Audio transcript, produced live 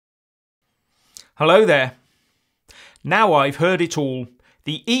Hello there. Now I've heard it all.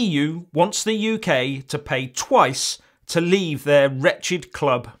 The EU wants the UK to pay twice to leave their wretched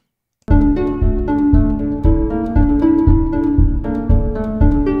club.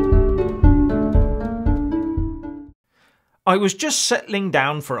 I was just settling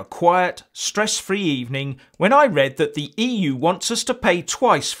down for a quiet, stress-free evening when I read that the EU wants us to pay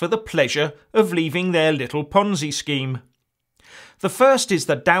twice for the pleasure of leaving their little ponzi scheme. The first is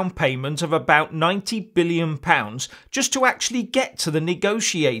the down payment of about £90 billion just to actually get to the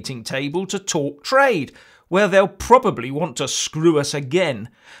negotiating table to talk trade, where they'll probably want to screw us again,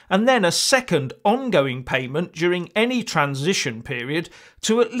 and then a second ongoing payment during any transition period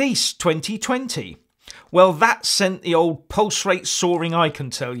to at least 2020. Well, that sent the old pulse rate soaring, I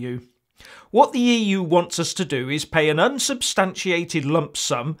can tell you. What the EU wants us to do is pay an unsubstantiated lump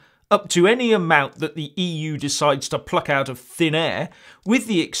sum up to any amount that the EU decides to pluck out of thin air, with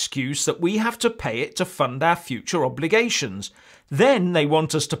the excuse that we have to pay it to fund our future obligations. Then they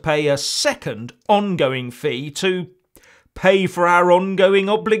want us to pay a second ongoing fee to pay for our ongoing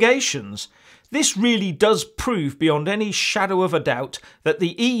obligations. This really does prove beyond any shadow of a doubt that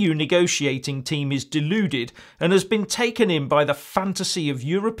the EU negotiating team is deluded and has been taken in by the fantasy of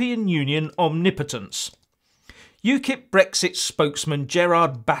European Union omnipotence. UKIP Brexit spokesman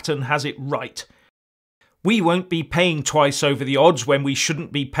Gerard Batten has it right. We won't be paying twice over the odds when we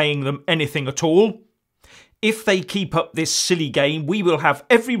shouldn't be paying them anything at all. If they keep up this silly game, we will have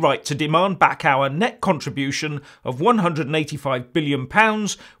every right to demand back our net contribution of £185 billion,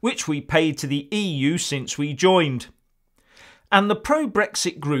 which we paid to the EU since we joined. And the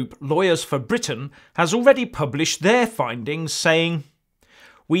pro-Brexit group Lawyers for Britain has already published their findings, saying,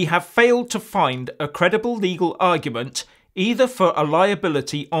 "We have failed to find a credible legal argument either for a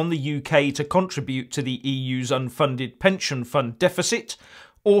liability on the UK to contribute to the EU's unfunded pension fund deficit,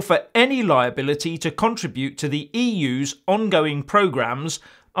 or for any liability to contribute to the EU's ongoing programmes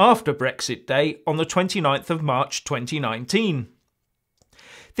after Brexit Day on the 29th of March 2019.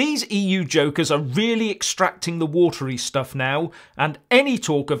 These EU jokers are really extracting the watery stuff now, and any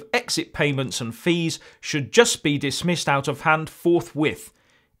talk of exit payments and fees should just be dismissed out of hand forthwith.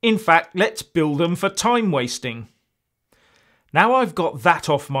 In fact, let's bill them for time wasting." Now I've got that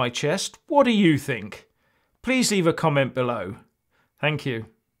off my chest, what do you think? Please leave a comment below. Thank you.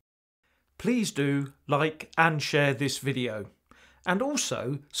 Please do like and share this video, and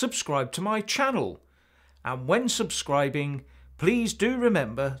also subscribe to my channel. And when subscribing, please do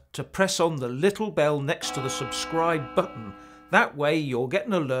remember to press on the little bell next to the subscribe button. That way you'll get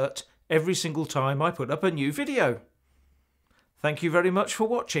an alert every single time I put up a new video. Thank you very much for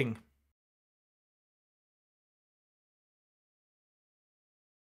watching.